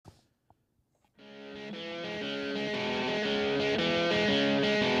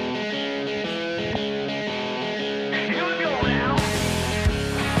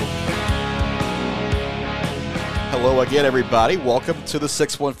Hello again, everybody. Welcome to the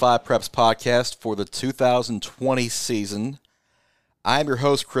 615 Preps podcast for the 2020 season. I'm your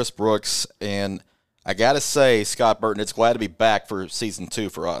host, Chris Brooks, and I got to say, Scott Burton, it's glad to be back for season 2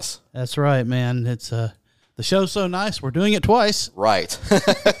 for us. That's right, man. It's the show's so nice. We're doing it twice. Right.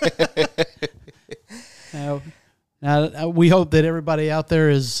 Now, we hope that everybody out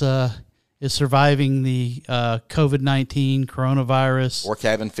there is surviving the COVID-19 coronavirus Or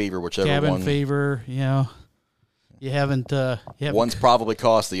cabin fever, whichever cabin one. fever. You know, you haven't One's probably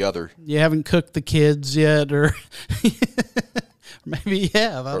caused the other. You haven't cooked the kids yet, or maybe you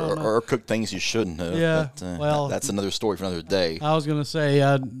have. I don't know. Or cooked things you shouldn't have. Yeah, But, well, that's another story for another day. I was going to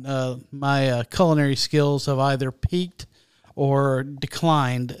say my culinary skills have either peaked or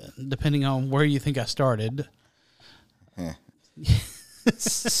declined, depending on where you think I started.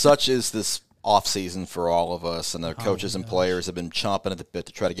 Such is this off season for all of us, and the coaches and players have been chomping at the bit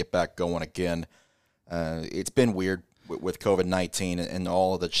to try to get back going again. It's been weird with COVID-19 and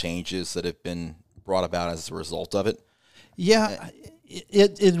all of the changes that have been brought about as a result of it. Yeah,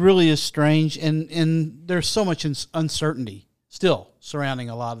 it really is strange, and there's so much uncertainty still surrounding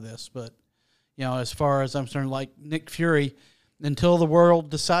a lot of this. But, you know, as far as I'm concerned, like Nick Fury, until the world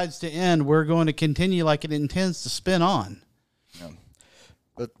decides to end, we're going to continue like it intends to spin on. Yeah.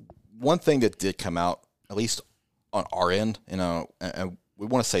 But one thing that did come out, at least on our end, you know, and we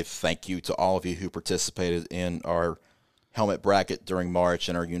want to say thank you to all of you who participated in our helmet bracket during March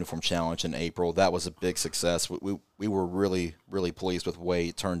and our uniform challenge in April. That was a big success. We were really, really pleased with the way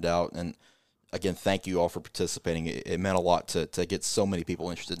it turned out. And again, thank you all for participating. It meant a lot to get so many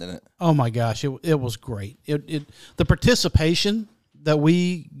people interested in it. Oh my gosh, it was great. The participation that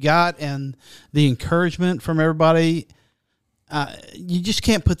we got and the encouragement from everybody, you just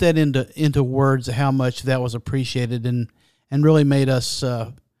can't put that into words of how much that was appreciated and really made us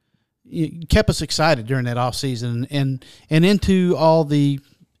kept us excited during that off season and into all the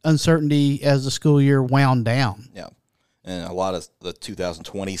uncertainty as the school year wound down. Yeah. And a lot of the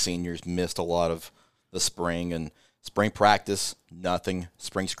 2020 seniors missed a lot of the spring and spring practice, nothing.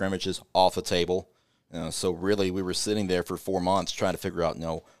 Spring scrimmages off the table. So really we were sitting there for 4 months trying to figure out,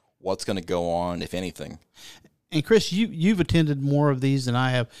 what's going to go on, if anything. And Chris, you've attended more of these than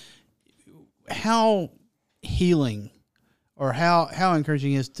I have. How healing or how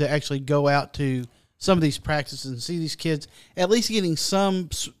encouraging is to actually go out to some of these practices and see these kids at least getting some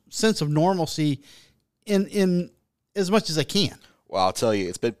sense of normalcy in as much as they can. Well, I'll tell you,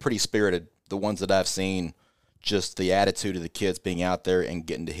 it's been pretty spirited. The ones that I've seen, just the attitude of the kids being out there and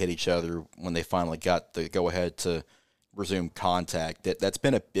getting to hit each other when they finally got the go-ahead to resume contact. That's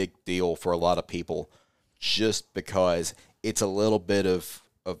been a big deal for a lot of people just because it's a little bit of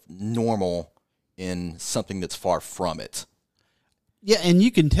normal in something that's far from it. Yeah, and you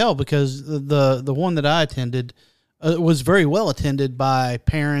can tell because the one that I attended was very well attended by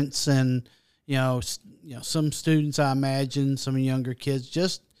parents and some students, I imagine, some younger kids,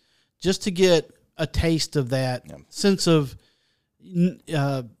 just to get a taste of that sense of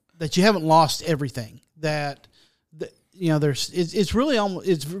that you haven't lost everything. That there's it's really almost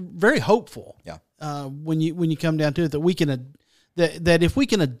it's very hopeful. Yeah. When you come down to it, that we can that if we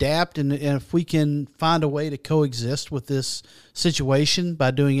can adapt and if we can find a way to coexist with this situation by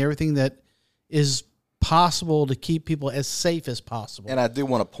doing everything that is possible to keep people as safe as possible. And I do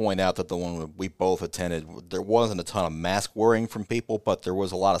want to point out that the one we both attended, there wasn't a ton of mask wearing from people, but there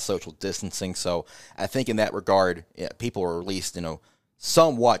was a lot of social distancing. So I think in that regard, people are at least,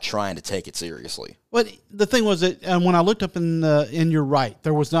 somewhat trying to take it seriously. But the thing was that when I looked up in you're right,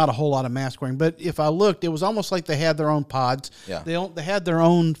 there was not a whole lot of mask wearing. But if I looked, it was almost like they had their own pods. Yeah. They had their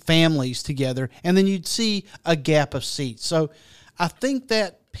own families together, and then you'd see a gap of seats. So I think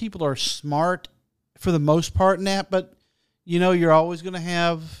that people are smart for the most part in that, but you're always going to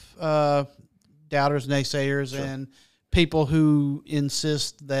have doubters, naysayers, sure, and people who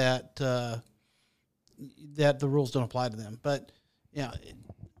insist that that the rules don't apply to them. But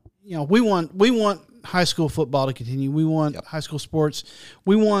we want high school football to continue. We want high school sports.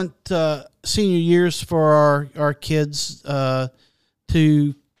 We want senior years for our kids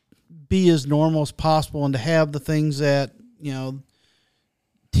to be as normal as possible and to have the things that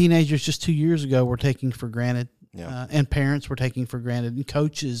teenagers just 2 years ago were taking for granted, and parents were taking for granted, and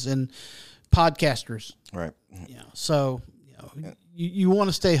coaches and podcasters. Right. So you want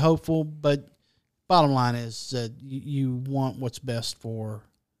to stay hopeful, but bottom line is that you want what's best for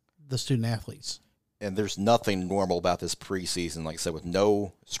the student athletes. And there's nothing normal about this preseason. Like I said, with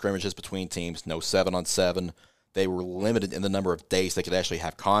no scrimmages between teams, no 7-on-7. They were limited in the number of days they could actually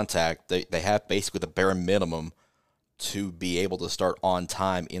have contact. They have basically the bare minimum to be able to start on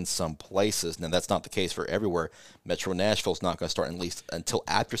time in some places. Now, that's not the case for everywhere. Metro Nashville is not going to start at least until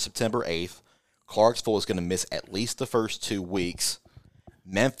after September 8th. Clarksville is going to miss at least the first 2 weeks.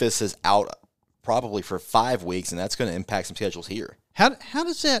 Memphis is out probably for 5 weeks, and that's going to impact some schedules here. How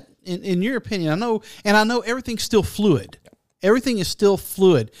does that, in your opinion, I know everything's still fluid. Everything is still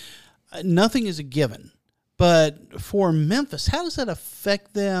fluid. Nothing is a given. But for Memphis, how does that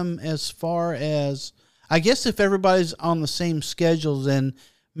affect them as far as, I guess if everybody's on the same schedule, then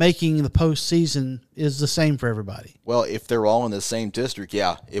making the postseason is the same for everybody? Well, if they're all in the same district,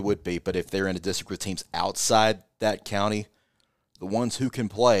 yeah, it would be. But if they're in a district with teams outside that county, the ones who can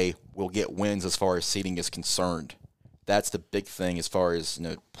play will get wins as far as seeding is concerned. That's the big thing as far as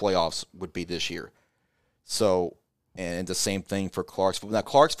playoffs would be this year. So, and the same thing for Clarksville. Now,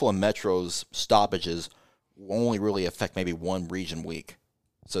 Clarksville and Metro's stoppages will only really affect maybe one region week.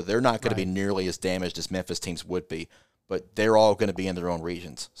 So they're not going to be nearly as damaged as Memphis teams would be, but they're all going to be in their own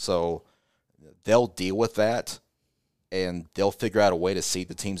regions. So they'll deal with that, and they'll figure out a way to seed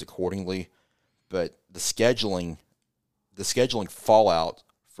the teams accordingly. But the scheduling fallout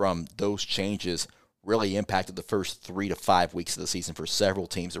from those changes really impacted the first 3 to 5 weeks of the season for several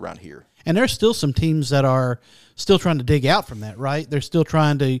teams around here. And there's still some teams that are still trying to dig out from that, right? They're still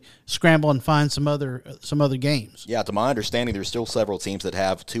trying to scramble and find some other games. Yeah, to my understanding, there's still several teams that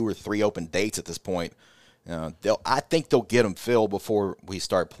have 2 or 3 open dates at this point. I think they'll get them filled before we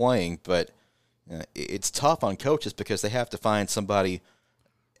start playing, but it's tough on coaches because they have to find somebody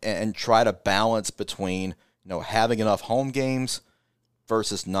and try to balance between having enough home games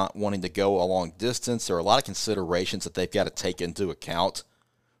versus not wanting to go a long distance. There are a lot of considerations that they've got to take into account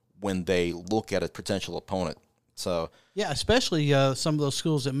when they look at a potential opponent. So yeah, especially some of those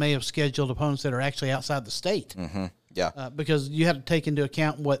schools that may have scheduled opponents that are actually outside the state. Mm-hmm. Yeah, because you have to take into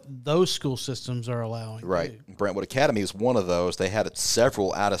account what those school systems are allowing. Right. Brentwood Academy is one of those. They had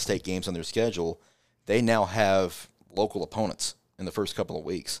several out-of-state games on their schedule. They now have local opponents in the first couple of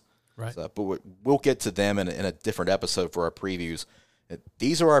weeks. Right. So, but we'll get to them in a different episode for our previews.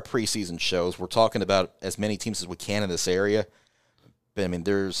 These are our preseason shows. We're talking about as many teams as we can in this area. But, I mean,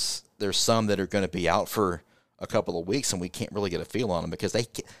 there's some that are going to be out for a couple of weeks, and we can't really get a feel on them because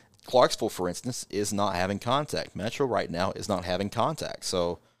Clarksville, for instance, is not having contact. Metro right now is not having contact.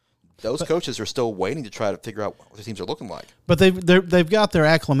 So those coaches are still waiting to try to figure out what their teams are looking like. But they've got their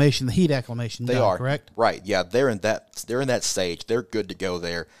acclimation, the heat acclimation. They done, are correct. Right. Yeah, they're in that stage. They're good to go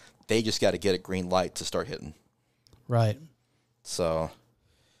there. They just got to get a green light to start hitting. Right. So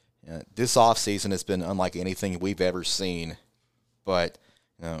this offseason has been unlike anything we've ever seen, but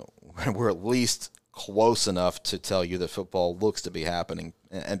we're at least close enough to tell you that football looks to be happening.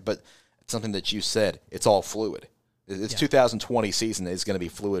 But it's something that you said, it's all fluid. It's 2020 season is going to be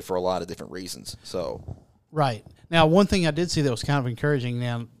fluid for a lot of different reasons. So right. Now, one thing I did see that was kind of encouraging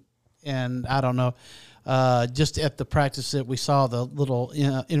now, and I don't know, just at the practice that we saw, the little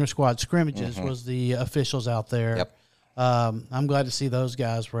inter-squad scrimmages, was the officials out there. Yep. I'm glad to see those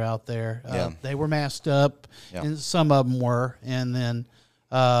guys were out there. They were masked up, Yeah. and some of them were. And then,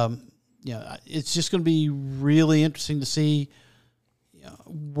 it's just going to be really interesting to see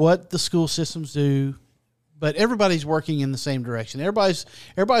what the school systems do. But everybody's working in the same direction. Everybody's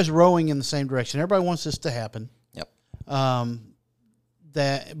rowing in the same direction. Everybody wants this to happen. Yep.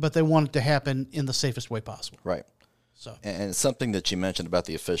 But they want it to happen in the safest way possible. Right. So, and something that you mentioned about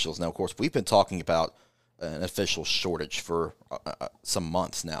the officials. Now, of course, we've been talking about an official shortage for some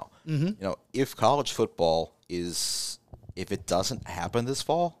months now. Mm-hmm. If college football if it doesn't happen this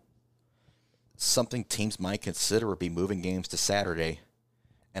fall, something teams might consider would be moving games to Saturday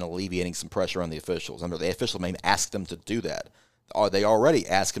and alleviating some pressure on the officials. I mean, the officials may ask them to do that. Or they already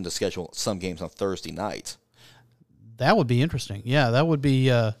ask them to schedule some games on Thursday night. that would be interesting. Yeah, that would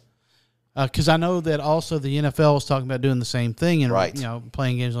be because I know that also the NFL is talking about doing the same thing and Right.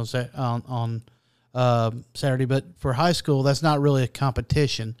 playing games on Saturday. But for high school, that's not really a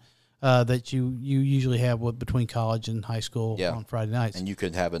competition that you usually have between college and high school on Friday nights. And you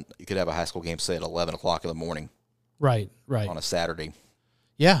could have a high school game, say, at 11 o'clock in the morning. Right. On a Saturday.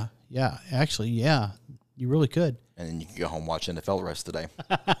 Yeah. Actually, yeah. You really could. And then you can go home and watch NFL the rest of the day.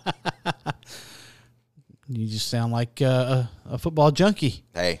 You just sound like a football junkie.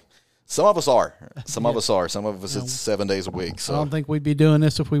 Hey, some of us are. Some of us are. Some of us, it's 7 days a week. So I don't think we'd be doing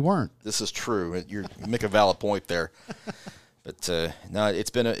this if we weren't. This is true. You make a valid point there. But no, it's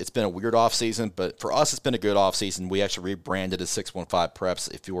been a weird off season. But for us, it's been a good off season. We actually rebranded as 615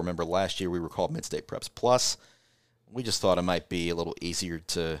 Preps. If you remember last year, we were called Midstate Preps Plus. We just thought it might be a little easier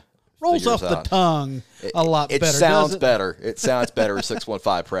to rolls figures off the out. tongue a lot It better. sounds doesn't it? better. It sounds better.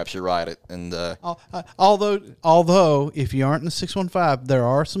 615. Perhaps you're right. And Although if you aren't in the 615, there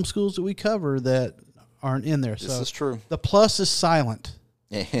are some schools that we cover that aren't in there. this So is true. the plus is silent.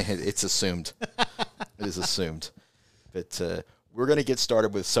 It's assumed. It is assumed. But we're going to get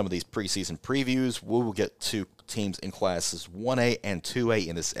started with some of these preseason previews. We will get to teams in classes 1A and 2A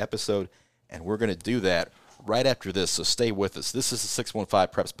in this episode, and we're going to do that right after this, so stay with us. This is the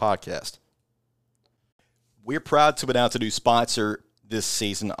 615 Preps Podcast. We're proud to announce a new sponsor this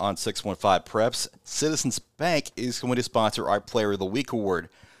season on 615 Preps. Citizens Bank is going to sponsor our Player of the Week award.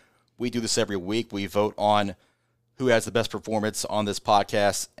 We do this every week. We vote on who has the best performance on this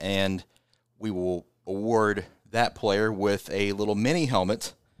podcast, and we will award that player with a little mini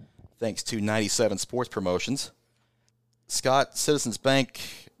helmet, thanks to 97 Sports Promotions. Scott, Citizens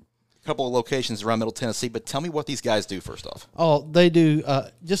Bank, a couple of locations around Middle Tennessee, but tell me what these guys do first off. Oh, they do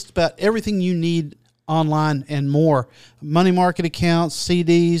just about everything you need online and more. Money market accounts,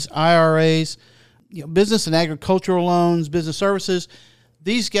 CDs, IRAs, business and agricultural loans, business services.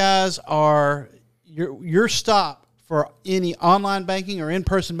 These guys are your stop for any online banking or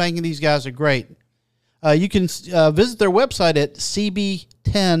in-person banking. These guys are great. You can visit their website at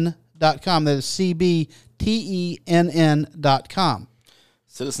cb10.com. That is cbtenn.com.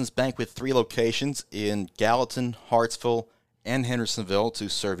 Citizens Bank with 3 locations in Gallatin, Hartsville, and Hendersonville to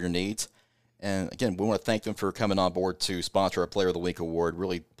serve your needs. And again, we want to thank them for coming on board to sponsor our Player of the Week award.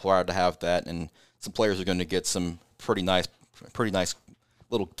 Really proud to have that, and some players are going to get some pretty nice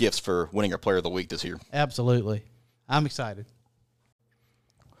little gifts for winning our Player of the Week this year. Absolutely. I'm excited.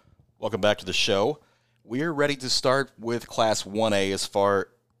 Welcome back to the show. We are ready to start with Class 1A as far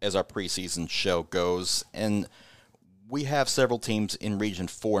as our preseason show goes, and we have several teams in Region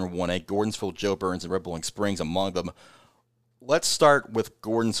 4 and 1A, Gordonsville, Joe Burns, and Red Bowling Springs among them. Let's start with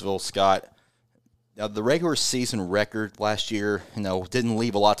Gordonsville, Scott. Now, the regular season record last year, didn't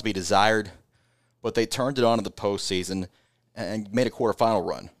leave a lot to be desired, but they turned it on in the postseason and made a quarterfinal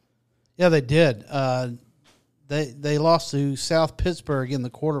run. Yeah, they did. They lost to South Pittsburgh in the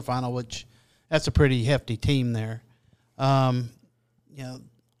quarterfinal, which that's a pretty hefty team there.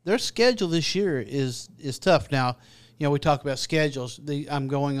 Their schedule this year is tough. Now, we talk about schedules. I'm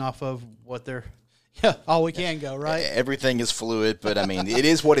going off of what they're all we can go, right? Everything is fluid, but I mean, it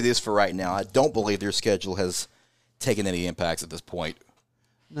is what it is for right now. I don't believe their schedule has taken any impacts at this point.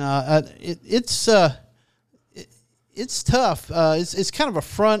 No, it's tough. It's kind of a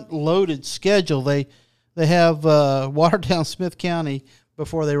front-loaded schedule. They have Watertown, Smith County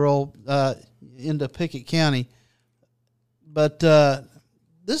before they roll into Pickett County, but they're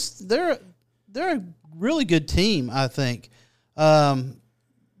a really good team, I think.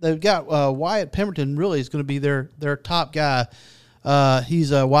 They've got Wyatt Pemberton. Really is going to be their top guy.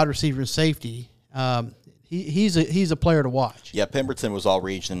 He's a wide receiver and safety. He's a player to watch. Yeah, Pemberton was all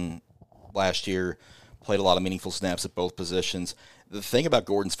region last year. Played a lot of meaningful snaps at both positions. The thing about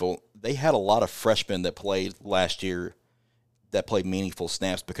Gordonsville, they had a lot of freshmen that played last year that played meaningful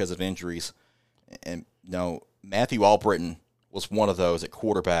snaps because of injuries. And Matthew Albritton was one of those at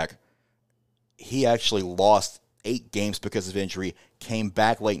quarterback. He actually lost 8 games because of injury, came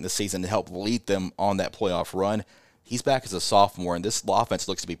back late in the season to help lead them on that playoff run. He's back as a sophomore, and this offense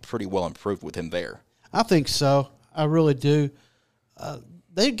looks to be pretty well improved with him there. I think so. I really do.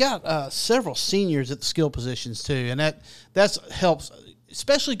 They've got several seniors at the skill positions too, and that helps,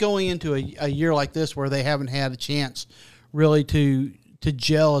 especially going into a year like this where they haven't had a chance really to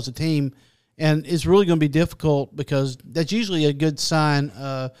gel as a team, and it's really going to be difficult because that's usually a good sign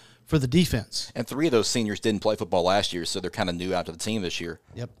for the defense. And 3 of those seniors didn't play football last year, so they're kind of new out to the team this year.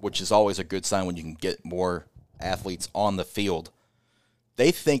 Yep. Which is always a good sign when you can get more athletes on the field.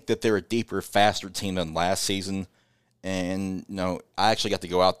 They think that they're a deeper, faster team than last season. And, I actually got to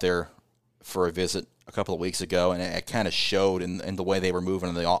go out there for a visit a couple of weeks ago, and it kind of showed in the way they were moving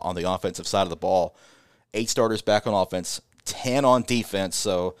on the offensive side of the ball. 8 starters back on offense, 10 on defense.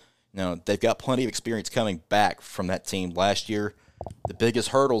 So, they've got plenty of experience coming back from that team last year. The biggest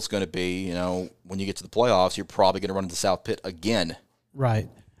hurdle is going to be, when you get to the playoffs, you're probably going to run into South Pitt again. Right.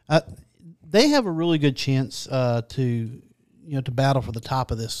 They have a really good chance to battle for the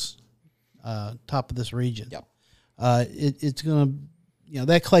top of this region. Yep. It's going to,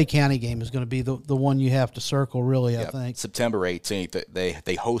 that Clay County game is going to be the one you have to circle, really, I think. September 18th,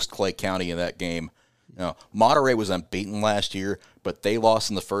 they host Clay County in that game. Monterey was unbeaten last year, but they lost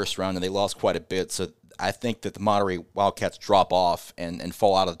in the first round, and they lost quite a bit. So I think that the Monterey Wildcats drop off and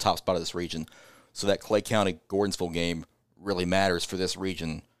fall out of the top spot of this region. So that Clay County-Gordonsville game really matters for this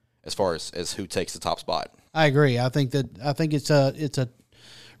region as far as who takes the top spot. I agree. I think it's a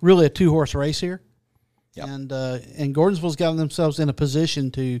really a 2-horse race here. Yep. And Gordonsville's gotten themselves in a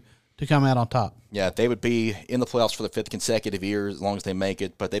position to come out on top. Yeah, they would be in the playoffs for the 5th consecutive year as long as they make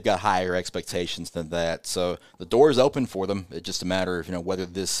it, but they've got higher expectations than that. So the door is open for them. It's just a matter of whether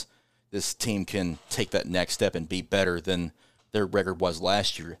this team can take that next step and be better than their record was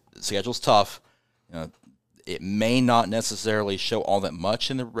last year. The schedule's tough. It may not necessarily show all that much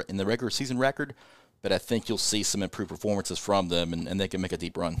in the regular season record, but I think you'll see some improved performances from them, and they can make a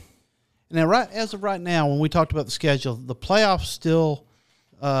deep run. Now, as of right now, when we talked about the schedule, the playoffs still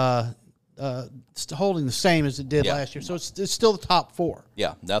holding the same as it did last year. So it's still the top 4.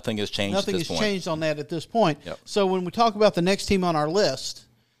 Yeah, nothing has changed Nothing at this has point. changed on that at this point. Yep. So when we talk about the next team on our list,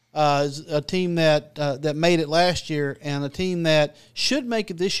 is a team that made it last year and a team that should make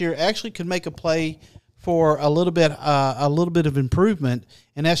it this year, actually could make a play for a little bit of improvement,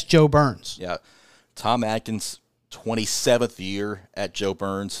 and that's Joe Burns. Yeah, Tom Atkins, 27th year at Joe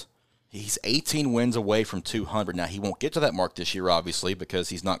Burns. He's 18 wins away from 200. Now, he won't get to that mark this year, obviously, because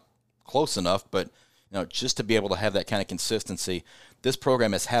he's not close enough. But just to be able to have that kind of consistency, this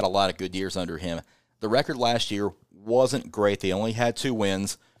program has had a lot of good years under him. The record last year wasn't great. They only had 2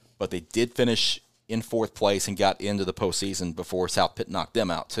 wins, but they did finish in 4th place and got into the postseason before South Pitt knocked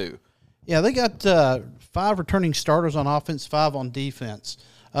them out, too. Yeah, they got 5 returning starters on offense, 5 on defense.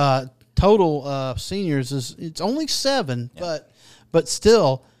 Total seniors it's only 7, but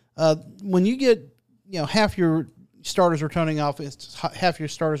still, when you get half your starters returning offense, half your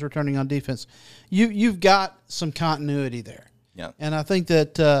starters returning on defense, you've got some continuity there. Yeah, and I think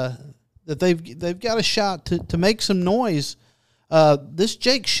that they've got a shot to make some noise. This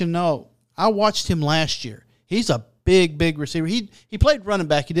Jake Chenault, I watched him last year. He's a big receiver. He played running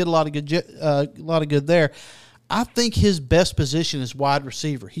back. He did a lot of good there. I think his best position is wide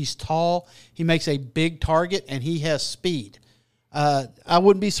receiver. He's tall. He makes a big target, and he has speed. I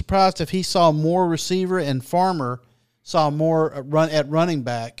wouldn't be surprised if he saw more receiver and Farmer saw more at running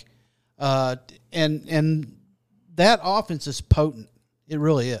back. And that offense is potent. It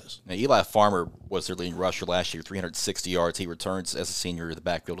really is. Now, Eli Farmer was their leading rusher last year, 360 yards. He returns as a senior to the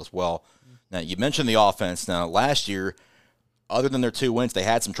backfield as well. Now, you mentioned the offense. Now, last year, other than their 2 wins, they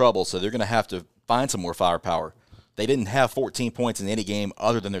had some trouble, so they're going to have to find some more firepower. They didn't have 14 points in any game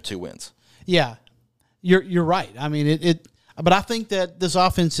other than their 2 wins. Yeah, you're right. I mean, but I think that this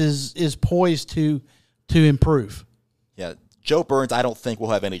offense is poised to improve. Yeah, Joe Burns, I don't think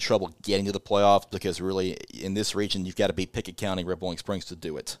will have any trouble getting to the playoffs because really in this region you've got to beat Pickett County, Red Bowling Springs to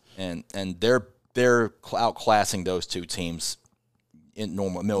do it, and they're outclassing those 2 teams in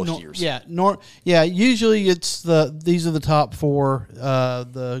most years. Yeah, usually these are the top 4,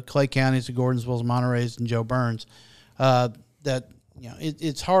 the Clay Counties, the Gordonsvilles, Monterey's, and Joe Burns.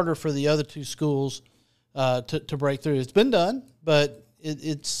 It's harder for the other 2 schools to break through. It's been done, but it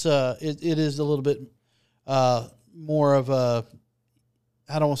is a little bit more of a,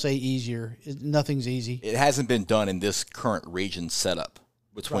 I don't want to say easier. Nothing's easy. It hasn't been done in this current region setup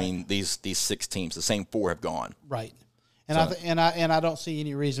between these 6 teams. The same 4 have gone. Right. And I don't see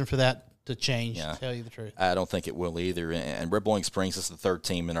any reason for that to change, to tell you the truth. I don't think it will either. And Red Bowling Springs is the 3rd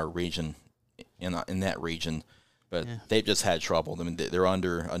team in our region, in that region. But they've just had trouble. I mean, they're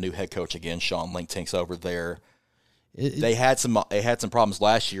under a new head coach again. Sean Link takes over there. They had some problems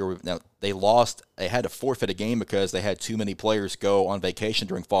last year. Now they lost. They had to forfeit a game because they had too many players go on vacation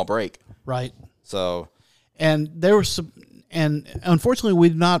during fall break. Right. So, and there was some, and unfortunately,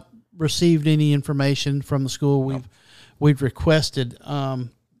 we've not received any information from the school. We've requested.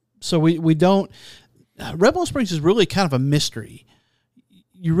 So we don't. Red Bowling Springs is really kind of a mystery.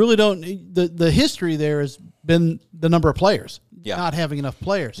 You really don't. The history there has been the number of players, not having enough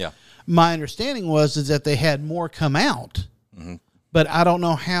players. Yeah. My understanding is that they had more come out, but I don't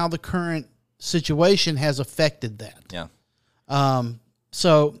know how the current situation has affected that. Yeah.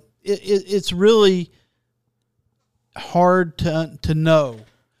 So it's really hard to know,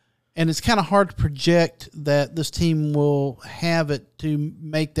 and it's kind of hard to project that this team will have it to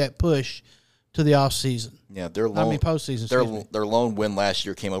make that push to the off season. Yeah, postseason. Their lone win last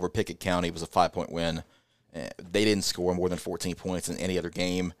year came over Pickett County. It was a 5-point win. They didn't score more than 14 points in any other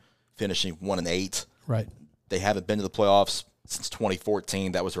game, finishing 1-8. Right. They haven't been to the playoffs since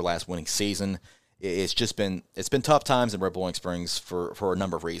 2014. That was their last winning season. It's been tough times in Red Bowling Springs for a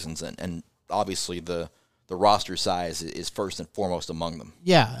number of reasons, and obviously the roster size is first and foremost among them.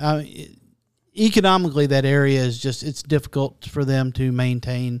 Yeah, economically that area is it's difficult for them to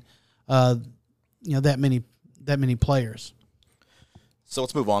maintain that many players. So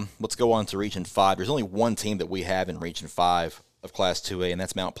let's move on. Let's go on to Region 5. There's only one team that we have in Region 5 of Class 2A, and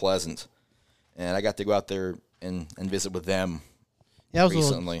that's Mount Pleasant. And I got to go out there and visit with them Yeah,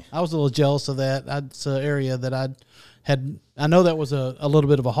 recently. I was a little jealous of that. It's an area that I know that was a little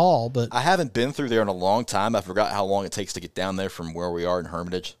bit of a haul, but I haven't been through there in a long time. I forgot how long it takes to get down there from where we are in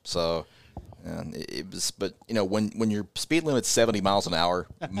Hermitage. So, and it was, but when your speed limit's 70 miles an hour,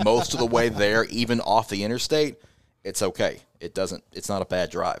 most of the way there, even off the interstate, it's okay. It's not a bad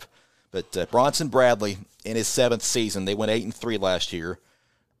drive. But Bronson Bradley, in his 7th season, they went 8-3 last year,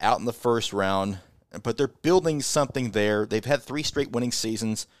 out in the first round. But they're building something there. They've had 3 straight winning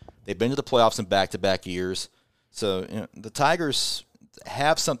seasons. They've been to the playoffs in back-to-back years. So the Tigers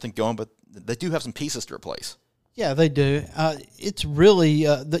have something going, but they do have some pieces to replace. Yeah, they do. It's really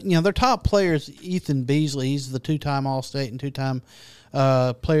their top player is Ethan Beasley. He's the 2-time All-State and 2-time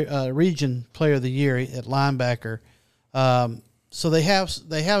Region Player of the Year at linebacker. So they have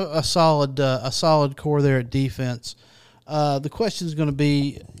a solid core there at defense. The question is going to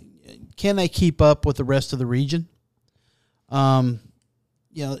be, can they keep up with the rest of the region?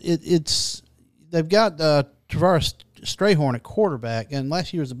 It's they've got Tavares Strayhorn at quarterback, and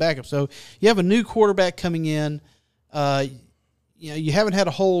last year was a backup. So you have a new quarterback coming in. You haven't had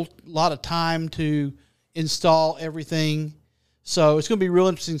a whole lot of time to install everything, so it's going to be real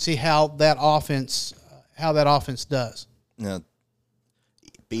interesting to see how that offense does. Now,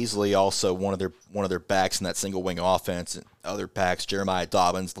 Beasley also one of their backs in that single wing offense. And other backs, Jeremiah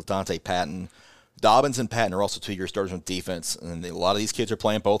Dobbins, LaDontae Patton. Dobbins and Patton are also 2-year starters on defense, and a lot of these kids are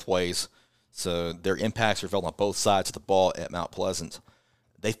playing both ways, so their impacts are felt on both sides of the ball at Mount Pleasant.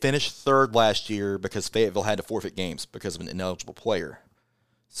 They finished 3rd last year because Fayetteville had to forfeit games because of an ineligible player.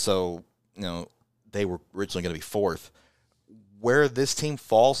 So, they were originally going to be 4th. Where this team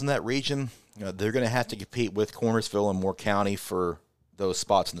falls in that region, they're going to have to compete with Cornersville and Moore County for those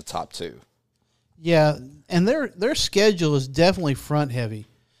spots in the top 2. Yeah, and their schedule is definitely front heavy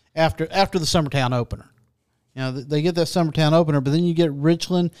after the Summertown opener. They get that Summertown opener, but then you get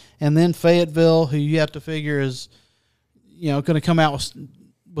Richland and then Fayetteville, who you have to figure is going to come out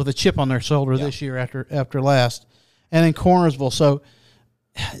with a chip on their shoulder this year after last, and then Cornersville. So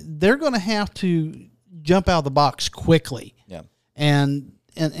they're going to have to jump out of the box quickly,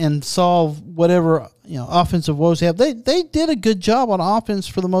 and solve whatever offensive woes they have. They did a good job on offense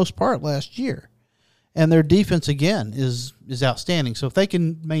for the most part last year, and their defense again is outstanding. So if they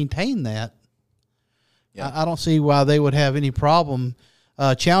can maintain that, I don't see why they would have any problem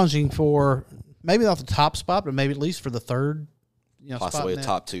challenging for maybe not the top spot, but maybe at least for the 3rd. Possibly a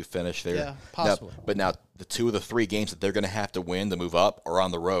top 2 finish there. Yeah, possibly. Now, the 2 of the 3 games that they're going to have to win to move up are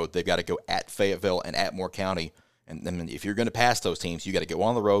on the road. They've got to go at Fayetteville and at Moore County. And then if you're going to pass those teams, you got to go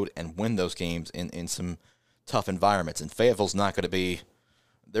on the road and win those games in some tough environments. And Fayetteville's not going to be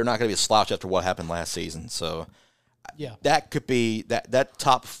 – they're not going to be a slouch after what happened last season. So that could be – that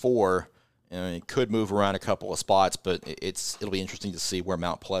top 4 it could move around a couple of spots, but it'll be interesting to see where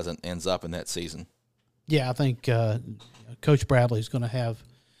Mount Pleasant ends up in that season. Yeah, I think Coach Bradley's going to have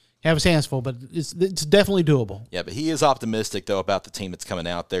his hands full, but it's definitely doable. Yeah, but he is optimistic, though, about the team that's coming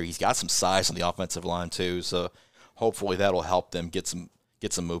out there. He's got some size on the offensive line, too, so hopefully that'll help them get some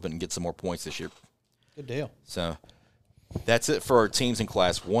movement and get some more points this year. Good deal. So that's it for our teams in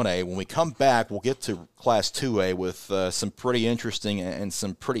Class 1A. When we come back, we'll get to Class 2A with some pretty interesting and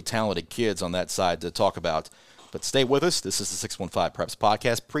some pretty talented kids on that side to talk about. But stay with us. This is the 615 Preps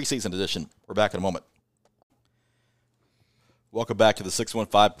Podcast, preseason edition. We're back in a moment. Welcome back to the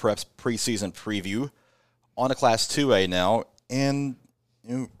 615 Preps preseason preview. On to Class 2A now, and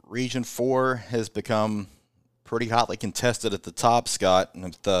Region 4 has become pretty hotly contested at the top, Scott,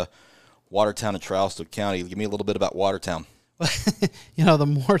 and the Watertown and Charleston County. Give me a little bit about Watertown.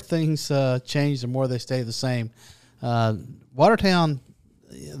 The more things change, the more they stay the same. Watertown,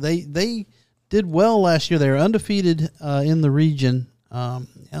 they did well last year. They were undefeated in the region.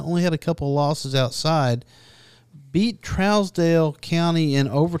 Only had a couple of losses outside. Beat Trousdale County in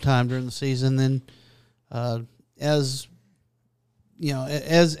overtime during the season. Then, as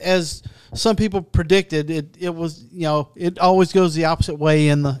some people predicted, it was it always goes the opposite way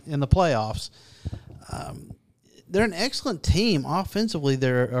in the playoffs. They're an excellent team offensively.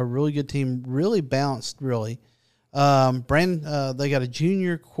 They're a really good team, really balanced. Really, they got a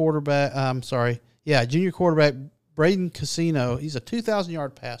junior quarterback. Junior quarterback Braden Casino. He's a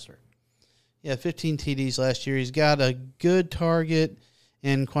 2,000-yard passer. Yeah, 15 TDs last year. He's got a good target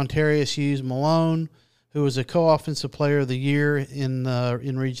in Quantarius Hughes Malone, who was a co-offensive player of the year in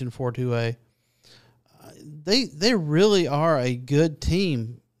Region 4-2A. They really are a good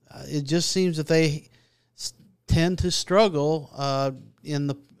team. It just seems that they tend to struggle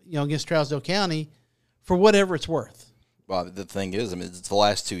against Trousdale County for whatever it's worth. Well, the thing is, it's the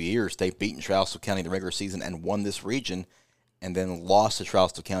last 2 years they've beaten Trousdale County in the regular season and won this region, and then lost to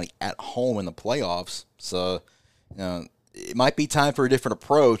Charleston County at home in the playoffs. So, it might be time for a different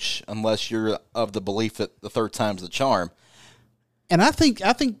approach unless you're of the belief that the third time's the charm. And I think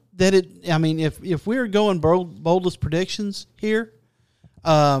that if we're going boldest predictions here,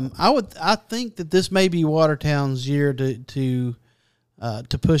 I think that this may be Watertown's year to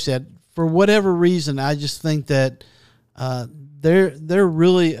push that. For whatever reason, I just think that they're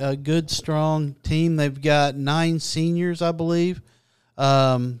really a good, strong team. They've got 9 seniors, I believe.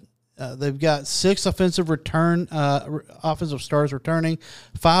 They've got 6 offensive stars returning,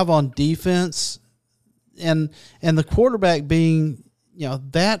 5 on defense, and the quarterback being,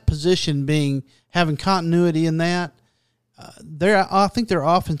 that position having continuity in that. I think their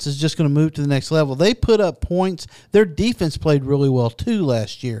offense is just going to move to the next level. They put up points. Their defense played really well too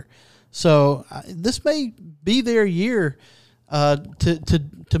last year, so this may be their year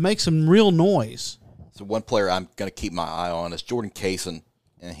to make some real noise. So one player I'm going to keep my eye on is Jordan Kaysen,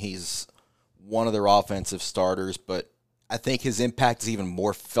 and he's one of their offensive starters, but I think his impact is even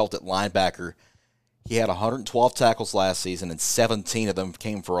more felt at linebacker. He had 112 tackles last season, and 17 of them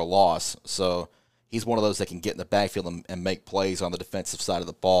came for a loss. So he's one of those that can get in the backfield and make plays on the defensive side of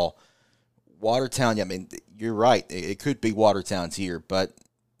the ball. Watertown, you're right. It could be Watertown's year, but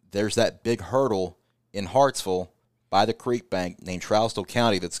there's that big hurdle in Hartsville by the creek bank named Trousdale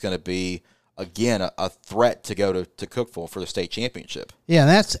County that's going to be, again, a threat to go to Cookeville for the state championship. Yeah, and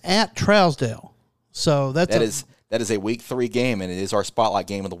that's at Trousdale. So that is a week 3 game, and it is our spotlight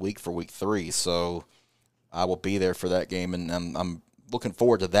game of the week for week 3. So I will be there for that game, and I'm looking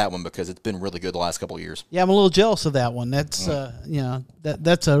forward to that one because it's been really good the last couple of years. Yeah, I'm a little jealous of that one. That's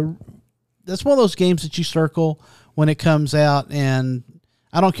that's one of those games that you circle when it comes out, and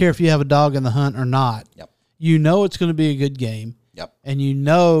I don't care if you have a dog in the hunt or not. Yep. You know it's going to be a good game. Yep. And you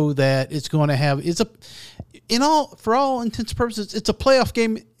know that it's going to have for all intents and purposes, it's a playoff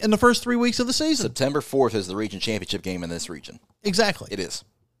game in the first 3 weeks of the season. September 4th is the region championship game in this region. Exactly. It is.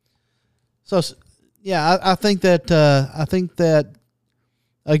 So yeah, I think that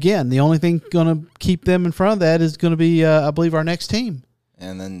again, the only thing going to keep them in front of that is going to be I believe our next team.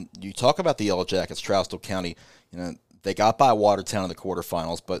 And then you talk about the Yellow Jackets, Trousdale County, they got by Watertown in the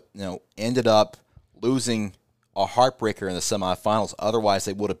quarterfinals, but ended up losing a heartbreaker in the semifinals. Otherwise,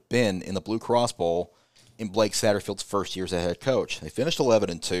 they would have been in the Blue Cross Bowl in Blake Satterfield's first year as a head coach. They finished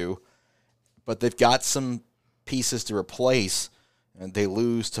 11-2, but they've got some pieces to replace, and they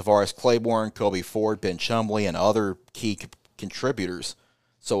lose Tavares Claiborne, Kobe Ford, Ben Chumley, and other key contributors.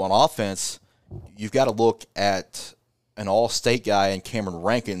 So on offense, you've got to look at an all-state guy in Cameron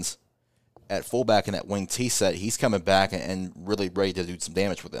Rankins at fullback in that wing T set. He's coming back and really ready to do some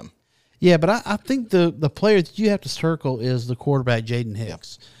damage with them. Yeah, but I think the player that you have to circle is the quarterback, Jaden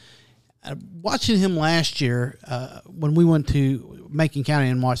Hicks. Yep. Watching him last year when we went to Macon County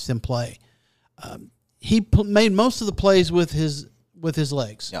and watched them play, he made most of the plays with his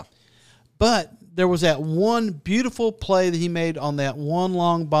legs. Yeah. But there was that one beautiful play that he made on that one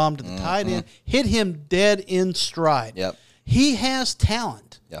long bomb to the tight end, hit him dead in stride. Yep. He has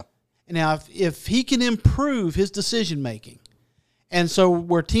talent. Yeah. Now, if he can improve his decision-making, and so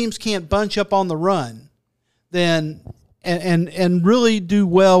where teams can't bunch up on the run, then and really do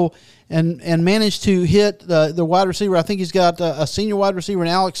well and manage to hit the wide receiver. I think he's got a senior wide receiver in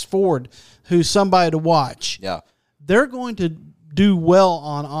Alex Ford, who's somebody to watch. Yeah. They're going to do well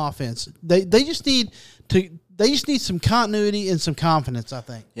on offense. They just need some continuity and some confidence, I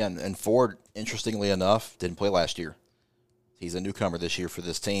think. Yeah, and Ford, interestingly enough, didn't play last year. He's a newcomer this year for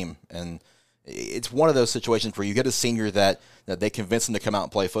this team, and it's one of those situations where you get a senior that they convince him to come out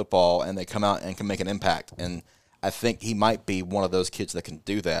and play football, and they come out and can make an impact. And I think he might be one of those kids that can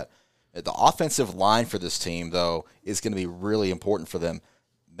do that. The offensive line for this team, though, is going to be really important for them.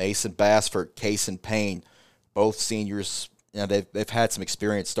 Mason Bassford, Kaysen Payne, both seniors, they've had some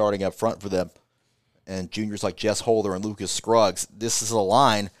experience starting up front for them. And juniors like Jess Holder and Lucas Scruggs. This is a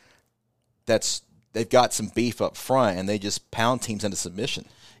line they've got some beef up front, and they just pound teams into submission.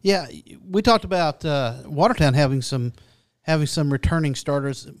 Yeah, we talked about Watertown having some returning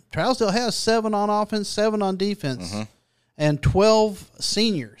starters. Trousdale has 7 on offense, 7 on defense, and 12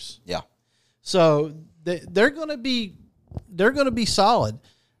 seniors. Yeah, so they're going to be solid.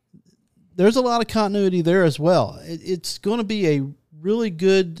 There's a lot of continuity there as well. It's going to be a really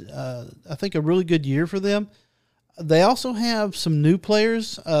good, I think, a really good year for them. They also have some new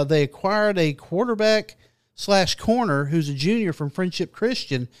players. They acquired a quarterback / corner who's a junior from Friendship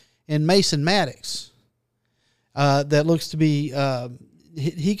Christian in Mason Maddox. That looks to be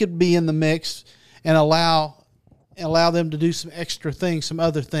he could be in the mix and allow them to do some extra things, some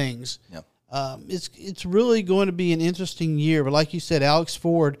other things. Yep. It's really going to be an interesting year. But like you said, Alex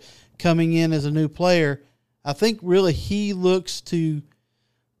Ford coming in as a new player, I think really he looks to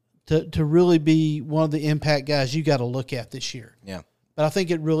really be one of the impact guys you got to look at this year. Yeah. But I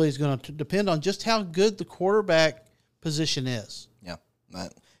think it really is going to depend on just how good the quarterback position is. Yeah.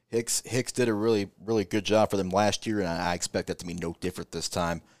 Hicks did a really, really good job for them last year, and I expect that to be no different this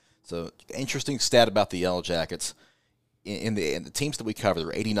time. So, interesting stat about the Yellow Jackets. In the teams that we cover, there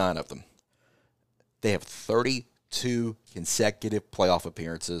are 89 of them. They have 32 consecutive playoff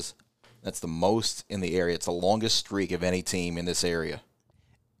appearances. That's the most in the area. It's the longest streak of any team in this area.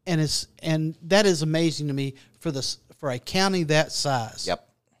 And that is amazing to me for a county that size. Yep.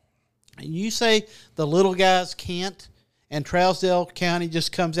 You say the little guys can't, and Trousdale County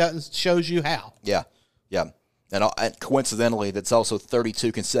just comes out and shows you how. Yeah, yeah. And coincidentally, that's also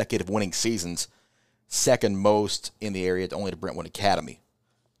 32 consecutive winning seasons, second most in the area, only to Brentwood Academy.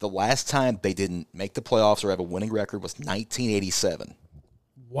 The last time they didn't make the playoffs or have a winning record was 1987.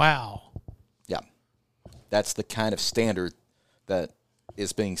 Wow. Yeah. That's the kind of standard that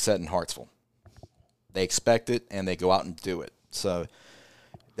is being set in Hartsville. They expect it, and they go out and do it. So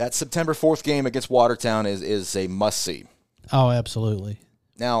that September 4th game against Watertown is a must-see. Oh, absolutely.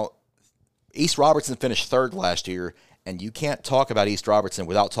 Now, East Robertson finished third last year, and you can't talk about East Robertson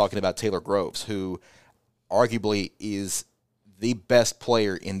without talking about Taylor Groves, who arguably is the best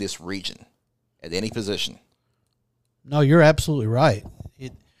player in this region at any position. No, you're absolutely right.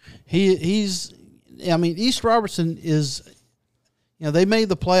 He's East Robertson is, they made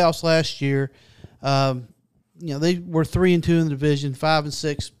the playoffs last year. They were 3-2 in the division,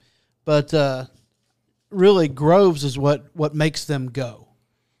 5-6, but really Groves is what makes them go.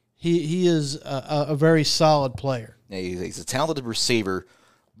 He is a very solid player. Yeah, he's a talented receiver,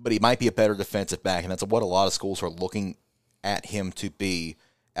 but he might be a better defensive back, and that's what a lot of schools are looking at him to be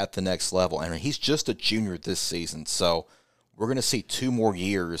at the next level. And he's just a junior this season, so we're going to see 2 more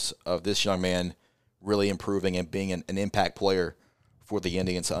years of this young man really improving and being an impact player for the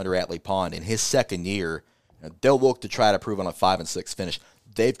Indians under Atlee Pond. In his second year, they'll look to try to prove on a 5-6 finish.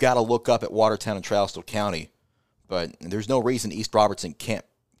 They've got to look up at Watertown and Trousdale County, but there's no reason East Robertson can't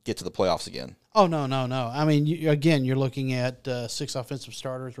get to the playoffs again. Oh, no. I mean, you're looking at 6 offensive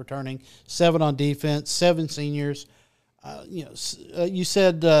starters returning, 7 on defense, 7 seniors. You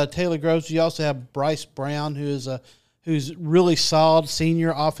said Taylor Groves. You also have Bryce Brown, who's really solid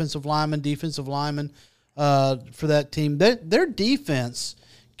senior offensive lineman, defensive lineman for that team. Their defense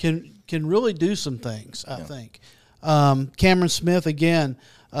can really do some things, I think. Cameron Smith, again,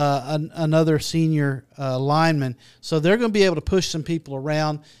 another senior lineman. So they're going to be able to push some people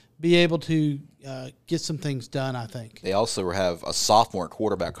around, be able to get some things done, I think. They also have a sophomore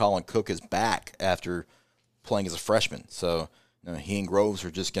quarterback. Colin Cook is back after playing as a freshman. So he and Groves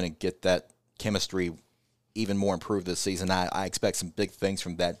are just going to get that chemistry even more improved this season. I expect some big things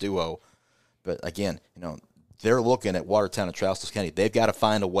from that duo. But, again, they're looking at Watertown and Trousdale County. They've got to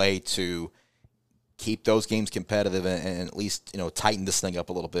find a way to keep those games competitive and at least, tighten this thing up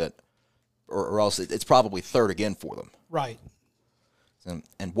a little bit, or else it's probably third again for them. Right.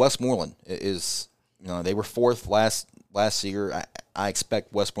 And Westmoreland is, they were fourth last year. I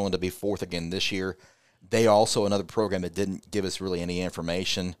expect Westmoreland to be fourth again this year. They also another program that didn't give us really any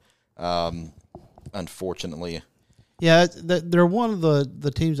information, unfortunately. Yeah, they're one of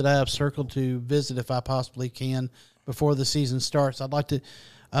the teams that I have circled to visit if I possibly can before the season starts. I'd like to,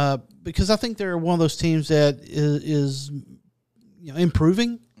 because I think they're one of those teams that is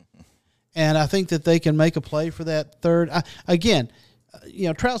improving, and I think that they can make a play for that third.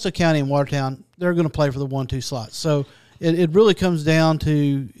 Trousdale County and Watertown, they're going to play for the 1-2 slots. So it really comes down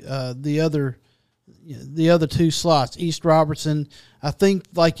to the other 2 slots. East Robertson, I think,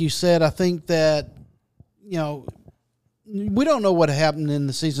 like you said, I think that we don't know what happened in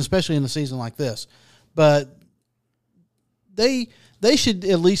the season, especially in a season like this, but they should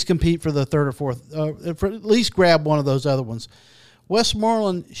at least compete for the third or fourth, for at least grab one of those other ones.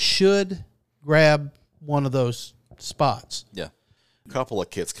 Westmoreland should grab one of those spots. Yeah. A couple of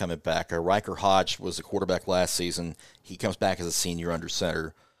kids coming back. Riker Hodge was a quarterback last season. He comes back as a senior under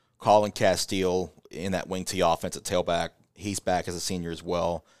center. Colin Castile in that wing T offense at tailback, he's back as a senior as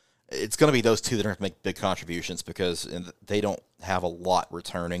well. It's going to be those two that are going to make big contributions because they don't have a lot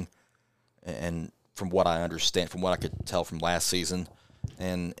returning. And from what I understand, from what I could tell from last season,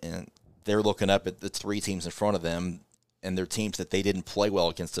 and they're looking up at the 3 teams in front of them, and they're teams that they didn't play well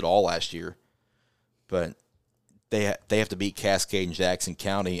against at all last year. But they have to beat Cascade and Jackson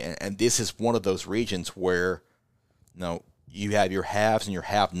County, and this is one of those regions where you have your haves and your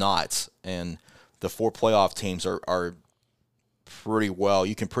have-nots, and the 4 playoff teams are pretty well.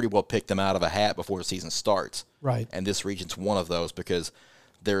 You can pretty well pick them out of a hat before the season starts. Right. And this region's one of those because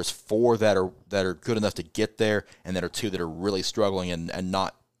there's 4 that are good enough to get there, and there are 2 that are really struggling and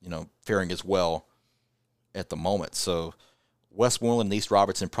not, faring as well at the moment. So Westmoreland and East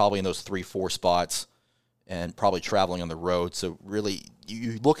Robertson probably in those 3-4 spots and probably traveling on the road. So really,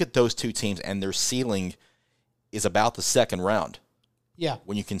 you look at those 2 teams, and their ceiling is about the second round. Yeah.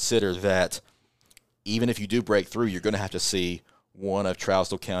 When you consider that even if you do break through, you're going to have to see one of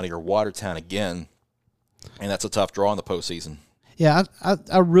Trousdale County or Watertown again, and that's a tough draw in the postseason. Yeah,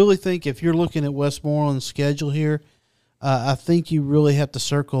 I really think if you're looking at Westmoreland's schedule here, I think you really have to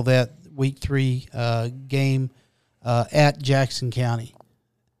circle that Week 3 game at Jackson County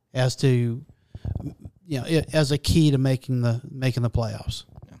as to as a key to making the playoffs.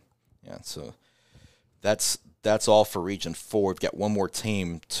 Yeah. So that's all for Region 4. We've got one more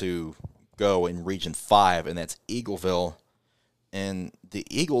team to go in Region 5, and that's Eagleville. And the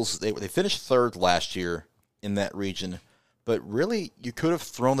Eagles, they finished 3rd last year in that region, but really you could have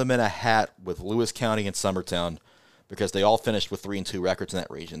thrown them in a hat with Lewis County and Summertown because they all finished with 3-2 records in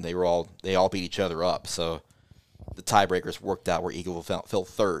that region. They all beat each other up. So the tiebreakers worked out where Eagleville fell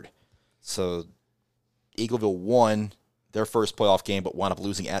 3rd. So Eagleville won their first playoff game but wound up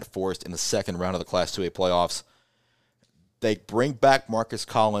losing at Forest in the second round of the Class 2A playoffs. They bring back Marcus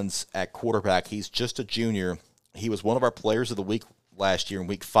Collins at quarterback. He's just a junior. He was one of our players of the week last year in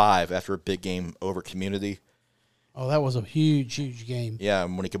Week 5 after a big game over Community. Oh, that was a huge, huge game. Yeah,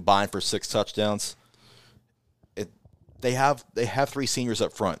 and when he combined for 6 touchdowns. They have 3 seniors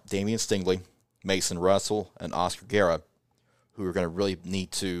up front, Damian Stingley, Mason Russell, and Oscar Guerra, who are going to really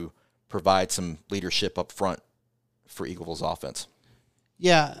need to provide some leadership up front for Eagleville's offense.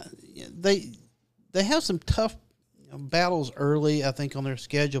 Yeah, they have some tough battles early, I think, on their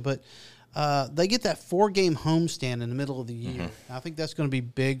schedule, but they get that 4-game homestand in the middle of the year. Mm-hmm. I think that's going to be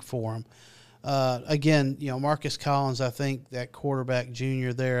big for them. Again, Marcus Collins, I think that quarterback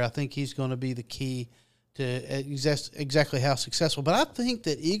junior there, I think he's going to be the key to exactly how successful. But I think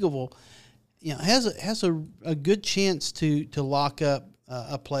that Eagleville, has a good chance to lock up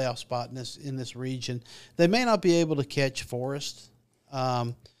a playoff spot in this region. They may not be able to catch Forest,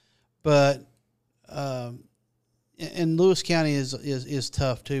 but and Lewis County is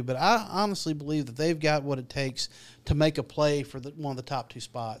tough too. But I honestly believe that they've got what it takes to make a play for one of the top 2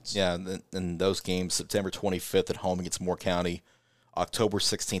 spots. Yeah, and those games, September 25th at home against Moore County, October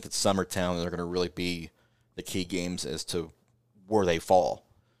 16th at Summertown, they're going to really be the key games as to where they fall.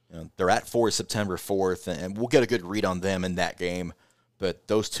 They're at Forest September 4th, and we'll get a good read on them in that game. But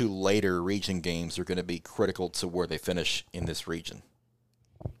those 2 later region games are going to be critical to where they finish in this region.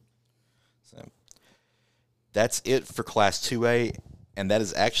 So that's it for Class 2A, and that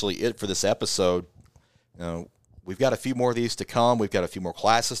is actually it for this episode. We've got a few more of these to come. We've got a few more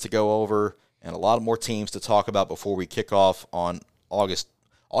classes to go over and a lot more teams to talk about before we kick off on August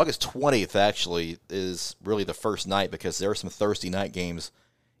 20th, actually, is really the first night because there are some Thursday night games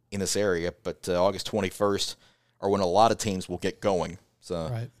in this area. But August 21st are when a lot of teams will get going. So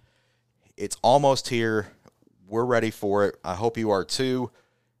right. It's almost here. We're ready for it. I hope you are too.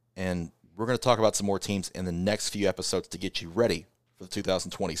 And we're going to talk about some more teams in the next few episodes to get you ready for the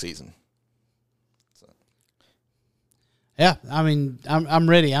 2020 season. Yeah, I mean, I'm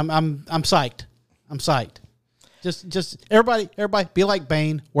ready. I'm psyched. I'm psyched. Just everybody be like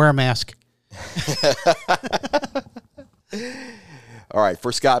Bane, wear a mask. All right,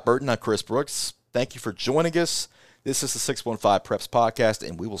 for Scott Burton, I'm Chris Brooks. Thank you for joining us. This is the 615 Preps Podcast,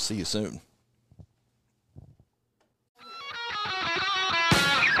 and we will see you soon.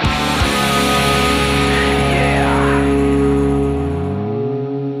 Yeah.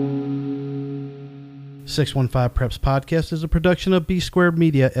 615 Preps Podcast is a production of B Squared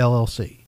Media, LLC.